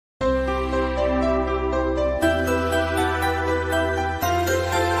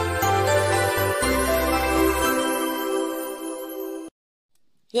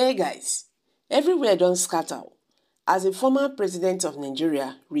Hey guys, everywhere don't scatter. As a former president of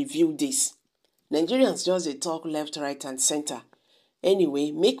Nigeria reviewed this, Nigerians just dey talk left, right and center.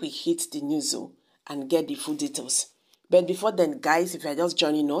 Anyway, make we hit the news and get the full details. But before then, guys, if you are just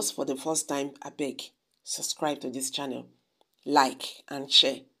joining us for the first time, I beg, subscribe to this channel, like and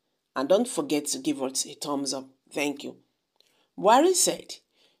share. And don't forget to give us a thumbs up. Thank you. Buhari said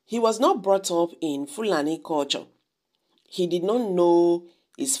he was not brought up in Fulani culture. He did not know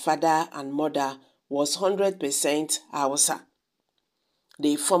his father and mother was 100% Hausa.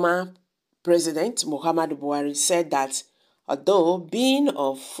 The former president, Muhammadu Buhari, said that although being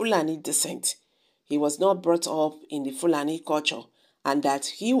of Fulani descent, he was not brought up in the Fulani culture and that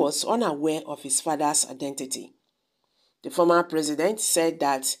he was unaware of his father's identity. The former president said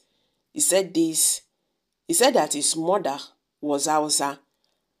that he said that his mother was Hausa.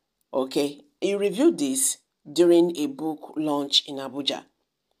 Okay, he reviewed this during a book launch in Abuja.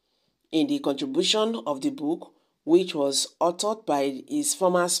 In the contribution of the book, which was authored by his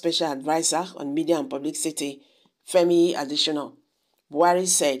former special advisor on media and publicity, Femi Adesina, Buhari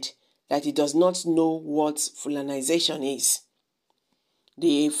said that he does not know what Fulanization is.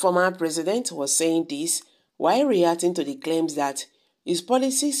 The former president was saying this while reacting to the claims that his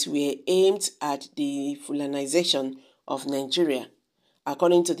policies were aimed at the Fulanization of Nigeria.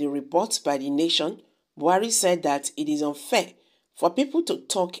 According to the report by The Nation, Buhari said that it is unfair for people to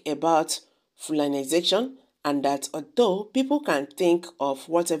talk about Fulanization and that although people can think of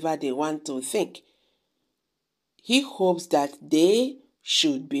whatever they want to think, he hopes that they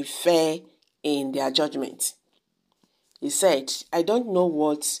should be fair in their judgment. He said, I don't know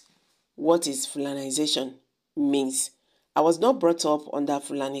what is Fulanization means. I was not brought up under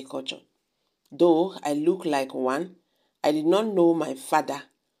Fulani culture. Though I look like one, I did not know my father,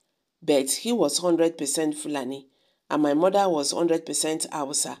 but he was 100% Fulani and my mother was 100%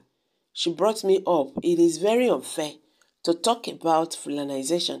 Hausa. She brought me up. It is very unfair to talk about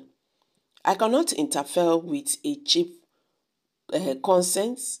Fulanization. I cannot interfere with a cheap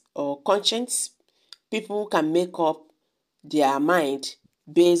conscience or conscience. People can make up their mind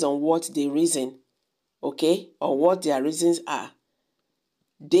based on what they reason, okay, or what their reasons are.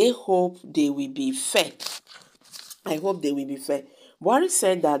 They hope they will be fair. I hope they will be fair. Buhari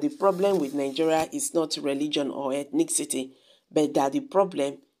said that the problem with Nigeria is not religion or ethnicity, but that the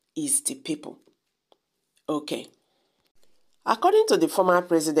problem is the people. Okay. According to the former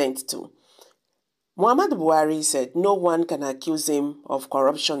president too, Muhammadu Buhari said no one can accuse him of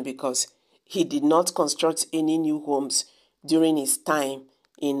corruption because he did not construct any new homes during his time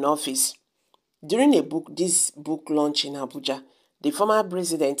in office. During this book launch in Abuja, the former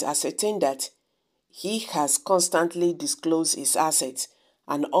president ascertained that he has constantly disclosed his assets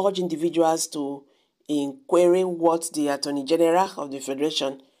and urged individuals to inquire what the Attorney General of the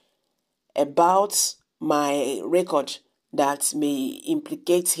Federation about my record that may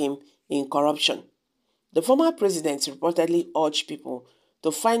implicate him in corruption. The former president reportedly urged people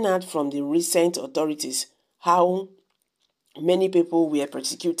to find out from the recent authorities how many people were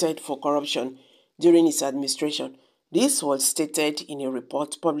prosecuted for corruption during his administration. This was stated in a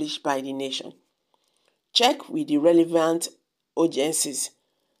report published by The Nation. Check with the relevant agencies,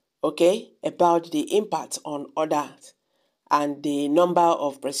 okay, about the impact on others and the number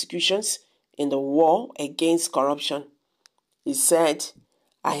of prosecutions in the war against corruption. He said,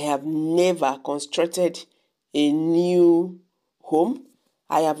 I have never constructed a new home.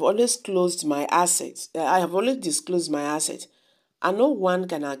 I have always disclosed my assets, and no one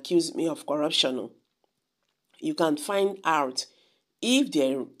can accuse me of corruption. You can find out if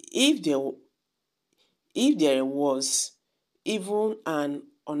there was even an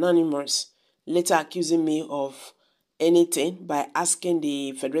anonymous letter accusing me of anything by asking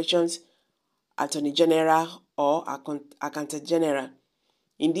the Federation's Attorney General or Accountant General.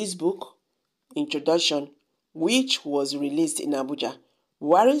 In this book, Introduction, which was released in Abuja,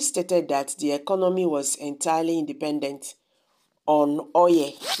 Buhari stated that the economy was entirely independent on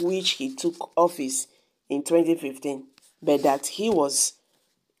oil, which he took office in 2015, but that he was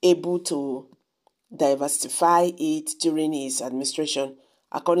able to diversify it during his administration.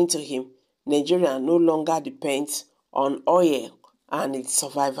 According to him, Nigeria no longer depends on oil and its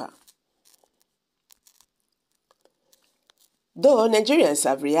survival. Though Nigerians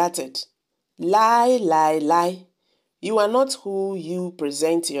have reacted, lie, lie, lie. You are not who you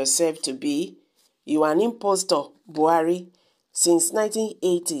present yourself to be. You are an impostor, Buhari. Since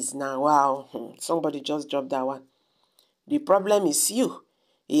 1980s now, wow, somebody just dropped that one. The problem is you.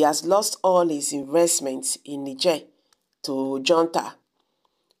 He has lost all his investments in Niger to junta.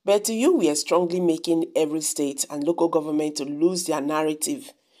 But you, we are strongly making every state and local government to lose their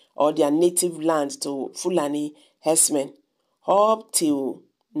narrative or their native land to Fulani herdsmen up till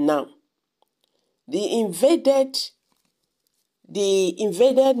now. They invaded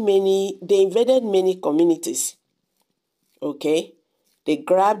many communities. Okay? They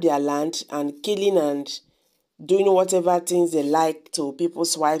grabbed their land and killing and doing whatever things they like to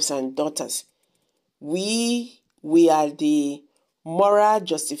people's wives and daughters. We are the moral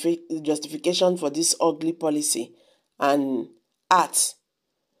justification for this ugly policy and act.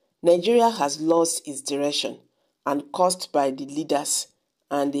 Nigeria has lost its direction and caused by the leaders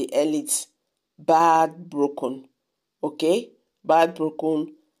and the elites. Bad broken. Okay? Bad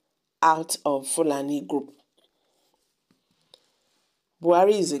broken out of Fulani group.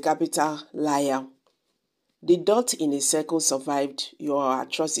 Buhari is a capital liar. The dot in a circle survived your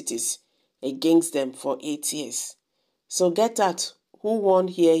atrocities against them for 8 years. So get out. Who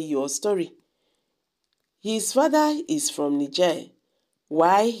won't hear your story? His father is from Niger.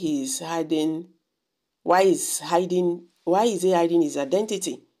 Why is he hiding his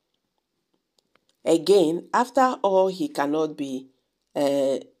identity? Again, after all, he cannot be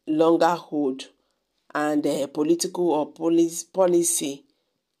longer hold, and political or policy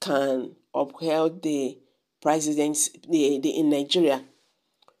can uphold the presidents in Nigeria.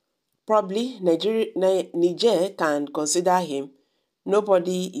 Probably Niger can consider him.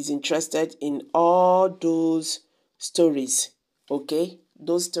 Nobody is interested in all those stories. Okay,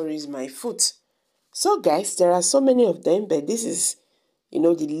 those stories my foot. So guys, there are so many of them, but this is, the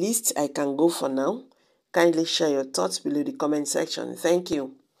list I can go for now. Kindly share your thoughts below the comment section. Thank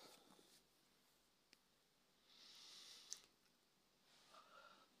you.